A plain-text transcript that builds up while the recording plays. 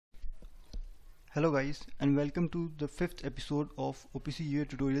Hello guys, and welcome to the 5th episode of OPC UA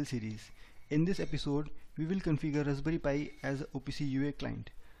tutorial series. In this episode we will configure Raspberry Pi as a OPC UA client.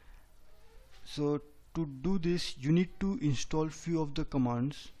 So to do this you need to install few of the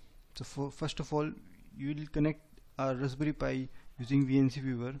commands. So first of all you will connect our Raspberry Pi using VNC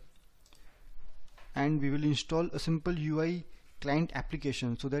Viewer, and we will install a simple UI client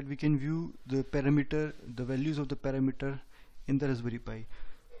application so that we can view the values of the parameter in the Raspberry Pi.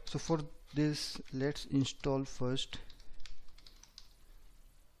 So for this, let's install first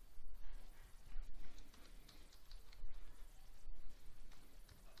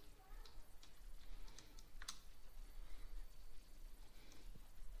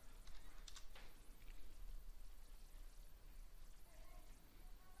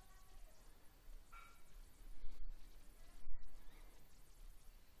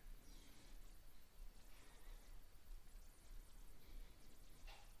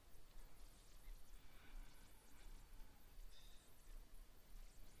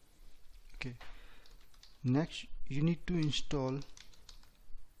okay. Next you need to install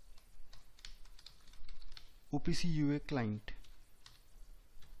OPC UA client.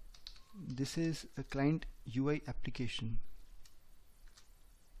 This is a client UI application.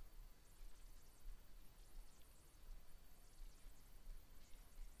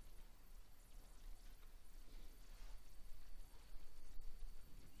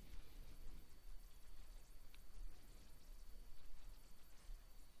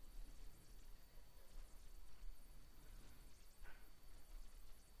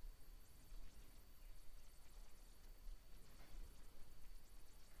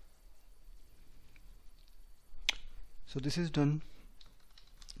 So this is done.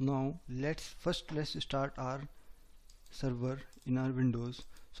 Now let's start our server in our Windows.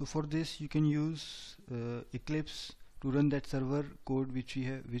 So for this you can use Eclipse to run that server code which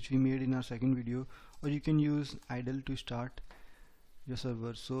we made in our second video, or you can use idle to start your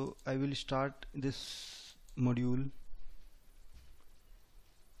server. So I will start this module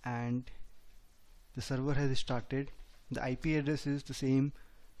and the server has started. The IP address is the same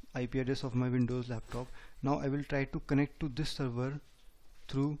IP address of my Windows laptop. Now I will try to connect to this server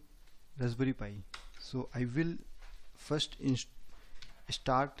through Raspberry Pi. So I will first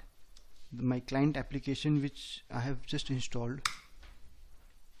start my client application which I have just installed.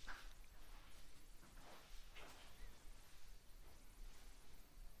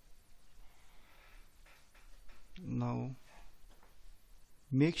 Now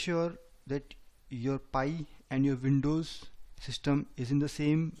make sure that your Pi and your Windows system is in the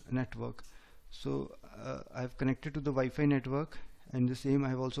same network. So I have connected to the Wi-Fi network, and the same I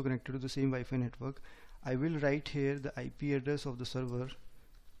have also connected to the same Wi-Fi network. I will write here the IP address of the server,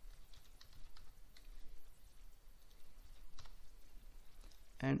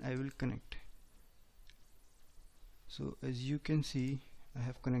 and I will connect. So as you can see, I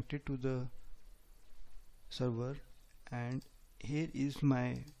have connected to the server, and here is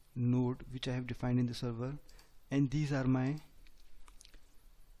my node which I have defined in the server, and these are my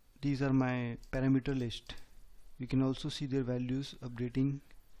parameter list. You can also see their values updating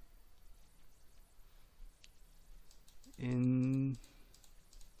in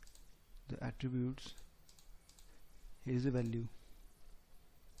the attributes. Here is the value.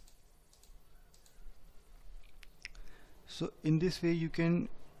 So in this way you can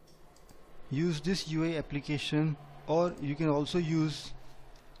use this UI application, or you can also use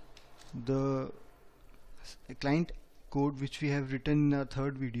the client code which we have written in our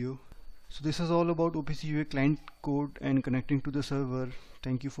third video. So this is all about OPC UA client code and connecting to the server.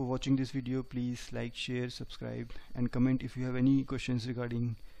 Thank you for watching this video. Please like, share, subscribe and comment if you have any questions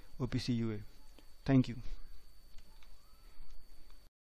regarding OPC UA. Thank you.